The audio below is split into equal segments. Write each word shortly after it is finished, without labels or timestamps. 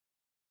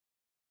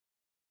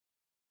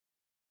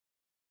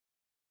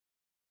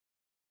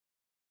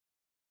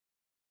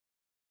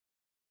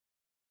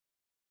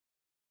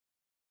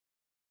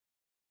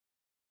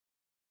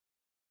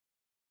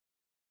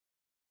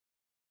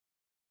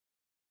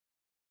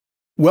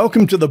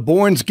Welcome to the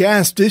Bourns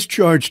Gas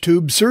Discharge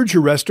Tube Surge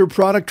Arrestor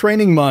product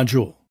training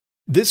module.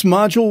 This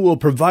module will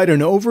provide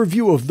an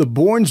overview of the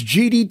Bourns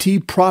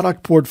GDT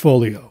product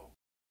portfolio.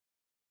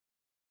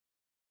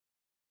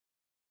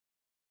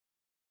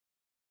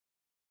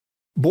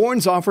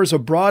 Bourns offers a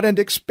broad and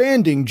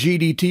expanding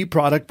GDT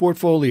product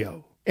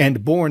portfolio,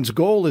 and Bourns'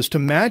 goal is to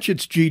match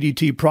its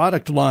GDT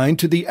product line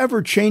to the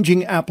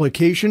ever-changing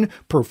application,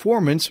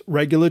 performance,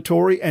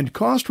 regulatory, and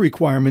cost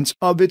requirements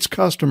of its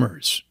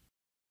customers.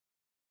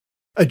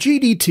 A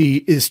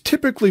GDT is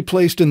typically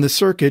placed in the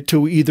circuit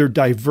to either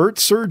divert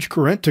surge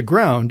current to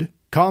ground,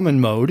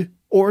 common mode,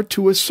 or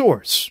to a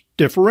source,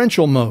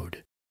 differential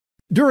mode.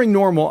 During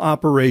normal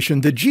operation,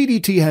 the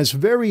GDT has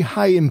very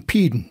high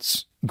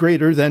impedance,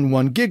 greater than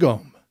 1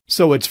 gigohm,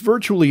 so it's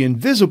virtually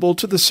invisible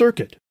to the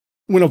circuit.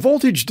 When a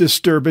voltage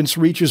disturbance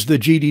reaches the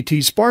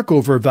GDT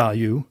spark-over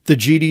value, the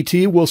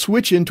GDT will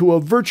switch into a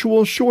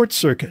virtual short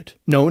circuit,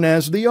 known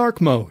as the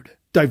arc mode,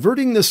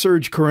 diverting the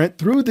surge current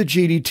through the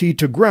GDT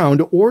to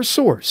ground or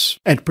source,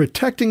 and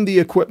protecting the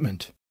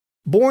equipment.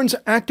 Bourns'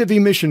 active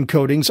emission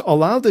coatings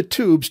allow the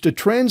tubes to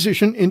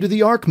transition into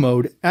the arc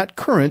mode at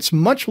currents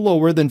much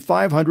lower than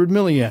 500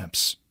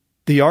 milliamps.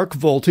 The arc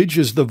voltage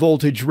is the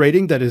voltage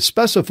rating that is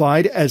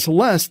specified as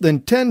less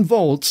than 10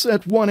 volts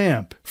at 1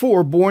 amp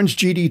for Bourns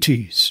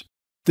GDTs.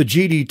 The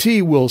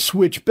GDT will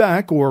switch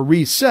back or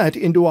reset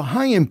into a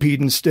high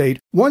impedance state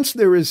once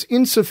there is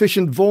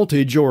insufficient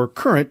voltage or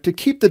current to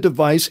keep the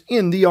device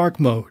in the arc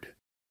mode.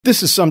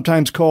 This is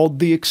sometimes called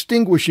the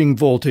extinguishing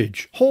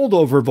voltage,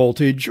 holdover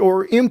voltage,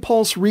 or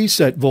impulse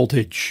reset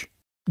voltage.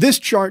 This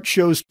chart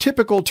shows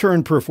typical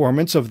turn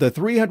performance of the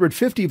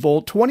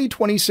 350-volt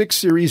 2026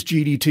 series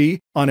GDT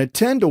on a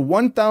 10 to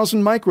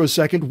 1000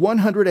 microsecond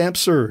 100 amp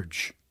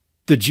surge.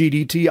 The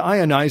GDT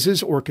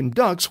ionizes or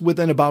conducts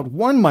within about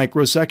 1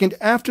 microsecond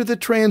after the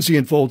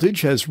transient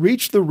voltage has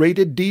reached the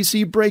rated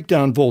DC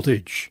breakdown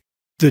voltage.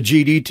 The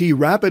GDT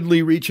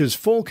rapidly reaches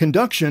full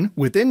conduction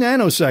within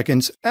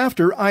nanoseconds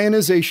after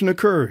ionization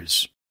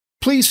occurs.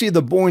 Please see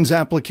the Bourns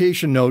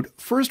application note,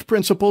 First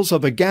Principles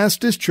of a Gas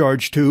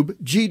Discharge Tube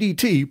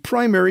GDT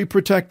Primary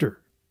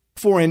Protector,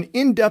 for an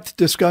in-depth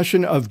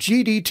discussion of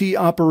GDT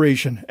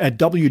operation at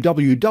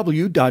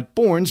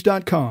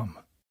www.bourns.com.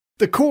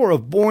 The core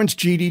of Bourns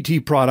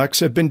GDT products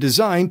have been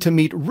designed to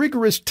meet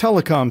rigorous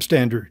telecom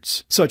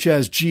standards, such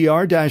as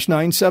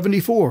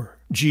GR-974,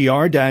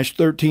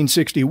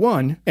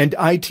 GR-1361, and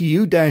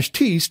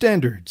ITU-T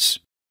standards.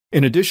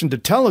 In addition to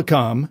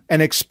telecom,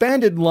 an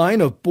expanded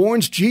line of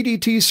Bourns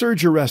GDT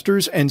surge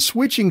arrestors and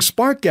switching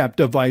spark gap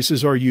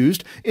devices are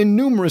used in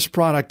numerous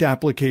product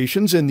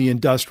applications in the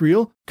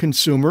industrial,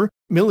 consumer,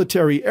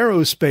 military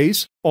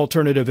aerospace,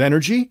 alternative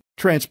energy,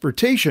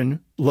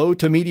 transportation, low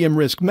to medium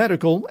risk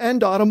medical,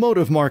 and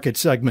automotive market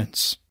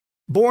segments.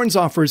 Bourns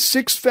offers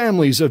 6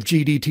 families of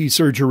GDT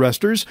surge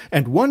arrestors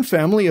and 1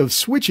 family of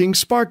switching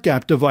spark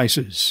gap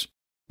devices.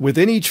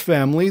 Within each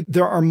family,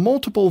 there are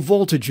multiple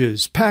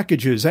voltages,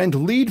 packages,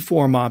 and lead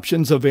form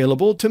options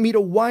available to meet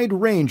a wide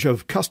range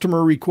of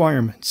customer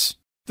requirements.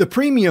 The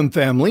Premium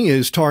family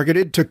is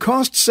targeted to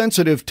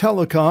cost-sensitive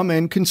telecom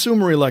and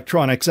consumer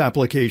electronics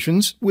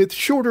applications with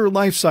shorter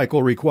life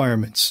cycle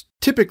requirements,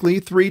 typically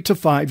 3 to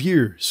 5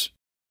 years.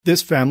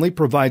 This family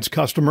provides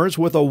customers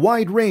with a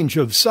wide range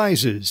of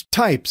sizes,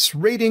 types,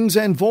 ratings,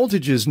 and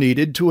voltages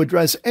needed to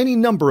address any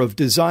number of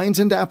designs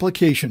and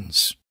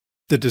applications.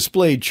 The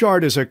displayed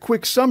chart is a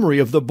quick summary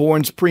of the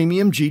Bourns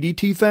Premium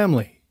GDT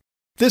family.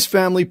 This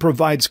family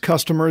provides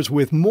customers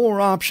with more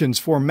options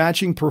for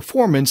matching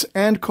performance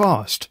and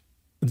cost.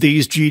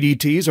 These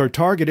GDTs are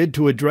targeted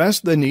to address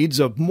the needs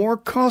of more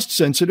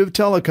cost-sensitive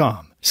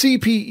telecom,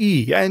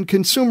 CPE, and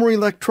consumer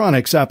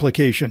electronics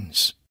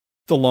applications.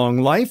 The Long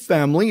Life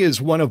family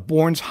is one of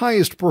Bourns'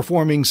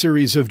 highest-performing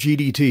series of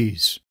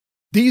GDTs.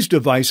 These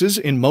devices,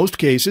 in most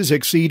cases,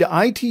 exceed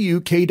ITU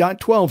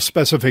K.12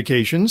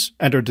 specifications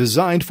and are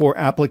designed for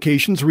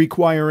applications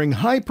requiring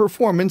high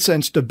performance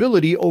and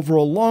stability over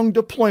a long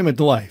deployment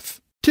life,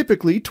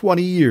 typically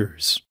 20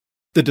 years.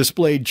 The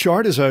displayed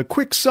chart is a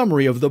quick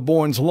summary of the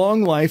Bourns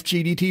Long Life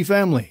GDT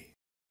family.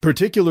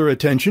 Particular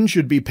attention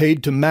should be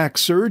paid to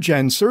max surge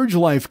and surge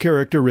life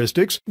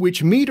characteristics,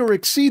 which meet or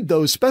exceed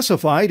those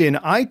specified in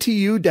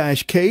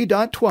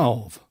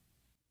ITU-K.12.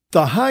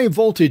 The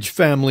high-voltage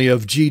family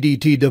of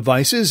GDT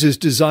devices is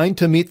designed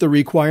to meet the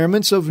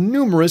requirements of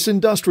numerous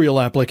industrial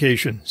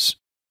applications.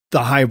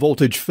 The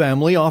high-voltage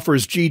family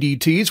offers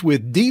GDTs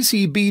with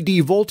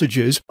DC-BD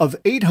voltages of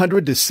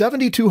 800 to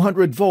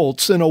 7200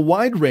 volts in a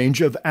wide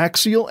range of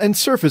axial and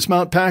surface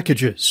mount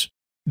packages.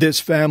 This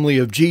family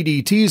of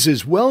GDTs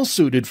is well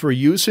suited for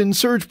use in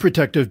surge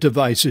protective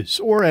devices,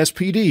 or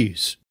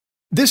SPDs.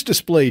 This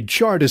displayed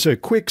chart is a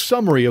quick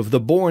summary of the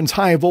Bourns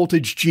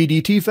high-voltage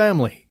GDT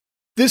family.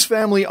 This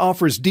family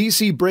offers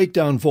DC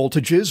breakdown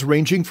voltages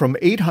ranging from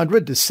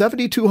 800 to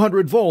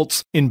 7200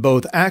 volts in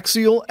both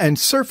axial and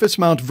surface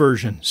mount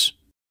versions.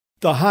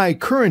 The high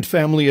current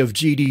family of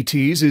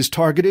GDTs is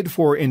targeted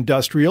for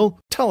industrial,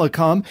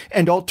 telecom,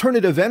 and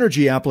alternative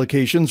energy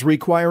applications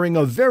requiring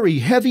a very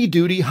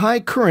heavy-duty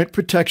high current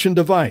protection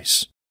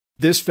device.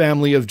 This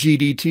family of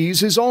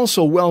GDTs is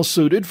also well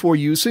suited for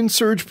use in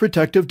surge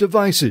protective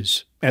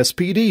devices,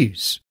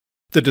 SPDs.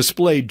 The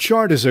displayed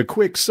chart is a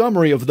quick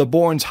summary of the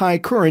Bourns high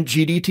current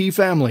GDT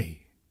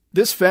family.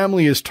 This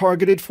family is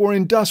targeted for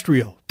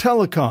industrial,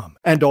 telecom,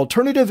 and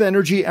alternative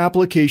energy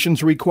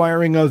applications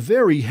requiring a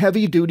very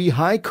heavy-duty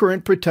high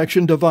current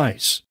protection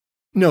device.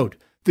 Note,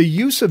 the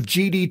use of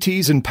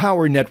GDTs in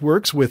power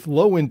networks with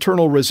low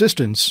internal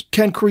resistance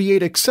can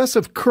create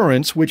excessive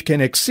currents which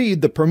can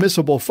exceed the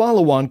permissible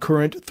follow-on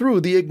current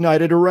through the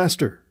ignited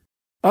arrestor.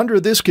 Under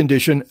this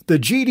condition, the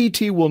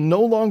GDT will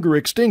no longer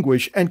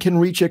extinguish and can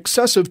reach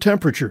excessive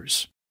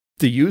temperatures.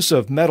 The use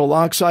of metal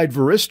oxide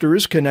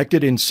varistors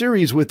connected in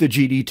series with the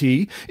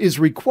GDT is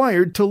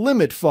required to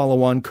limit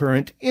follow-on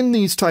current in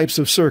these types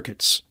of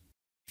circuits.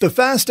 The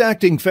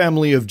fast-acting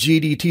family of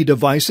GDT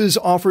devices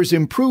offers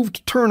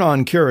improved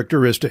turn-on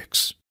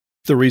characteristics.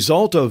 The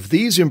result of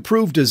these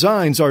improved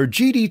designs are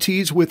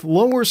GDTs with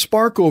lower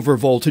spark-over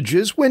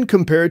voltages when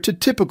compared to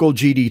typical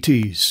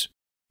GDTs.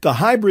 The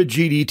hybrid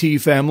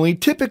GDT family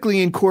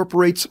typically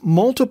incorporates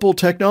multiple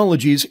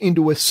technologies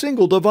into a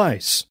single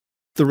device.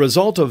 The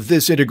result of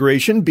this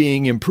integration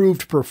being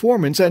improved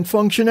performance and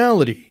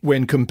functionality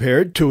when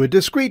compared to a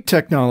discrete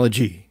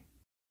technology.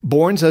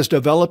 Bourns has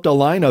developed a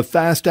line of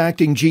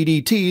fast-acting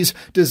GDTs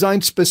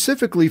designed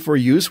specifically for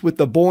use with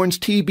the Bourns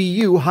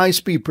TBU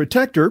High-Speed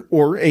Protector,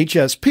 or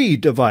HSP,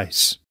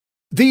 device.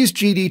 These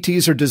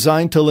GDTs are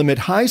designed to limit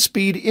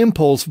high-speed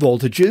impulse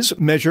voltages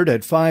measured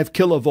at 5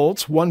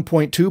 kV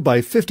 1.2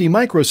 by 50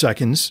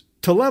 microseconds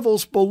to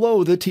levels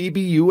below the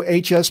TBU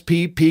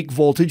HSP peak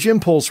voltage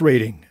impulse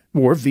rating,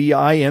 or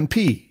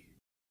VIMP.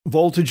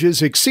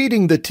 Voltages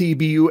exceeding the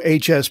TBU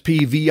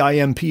HSP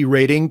VIMP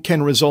rating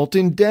can result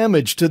in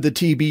damage to the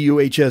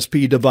TBU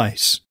HSP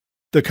device.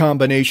 The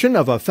combination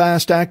of a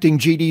fast-acting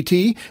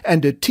GDT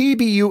and a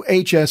TBU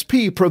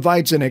HSP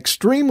provides an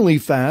extremely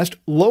fast,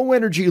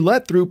 low-energy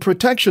let-through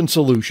protection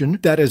solution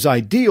that is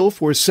ideal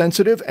for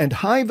sensitive and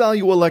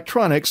high-value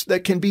electronics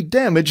that can be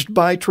damaged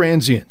by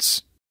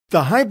transients.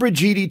 The hybrid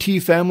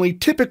GDT family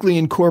typically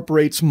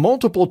incorporates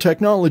multiple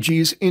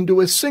technologies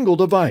into a single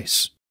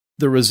device.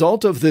 The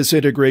result of this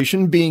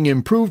integration being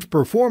improved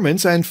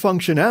performance and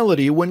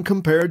functionality when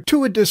compared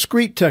to a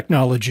discrete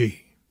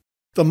technology.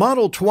 The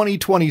Model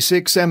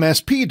 2026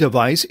 MSP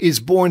device is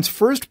Bourns'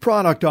 first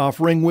product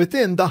offering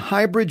within the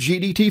hybrid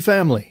GDT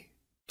family.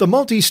 The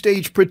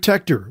Multi-Stage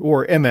Protector,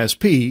 or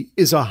MSP,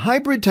 is a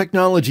hybrid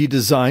technology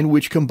design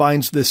which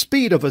combines the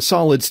speed of a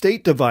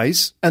solid-state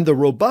device and the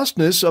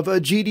robustness of a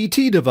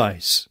GDT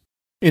device.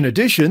 In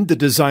addition, the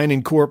design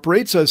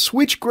incorporates a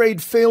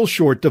switch-grade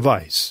fail-short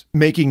device,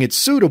 making it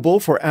suitable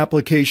for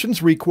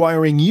applications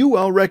requiring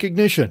UL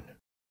recognition.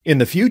 In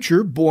the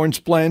future,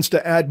 Bourns plans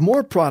to add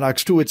more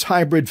products to its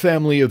hybrid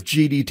family of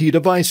GDT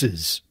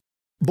devices.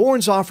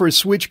 Bourns offers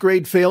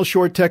switch-grade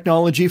fail-short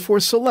technology for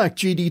select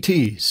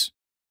GDTs.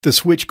 The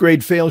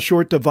switch-grade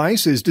fail-short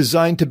device is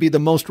designed to be the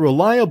most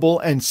reliable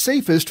and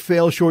safest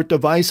fail-short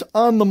device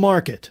on the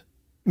market.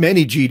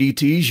 Many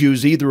GDTs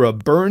use either a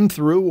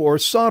burn-through or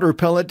solder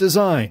pellet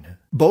design,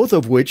 both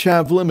of which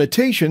have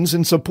limitations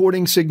in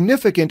supporting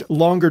significant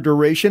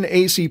longer-duration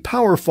AC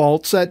power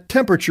faults at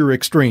temperature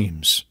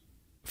extremes.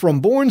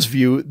 From Bourns'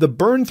 view, the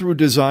burn-through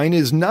design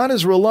is not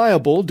as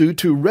reliable due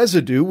to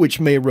residue which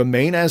may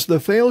remain as the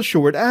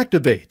fail-short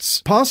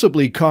activates,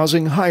 possibly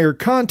causing higher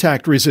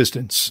contact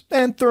resistance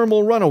and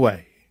thermal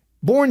runaway.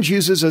 Bourns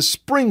uses a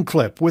spring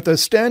clip with a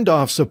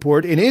standoff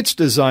support in its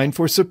design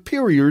for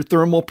superior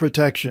thermal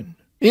protection.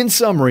 In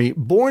summary,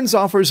 Bourns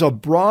offers a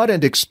broad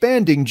and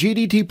expanding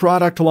GDT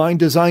product line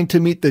designed to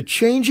meet the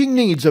changing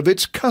needs of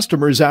its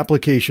customers'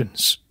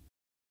 applications.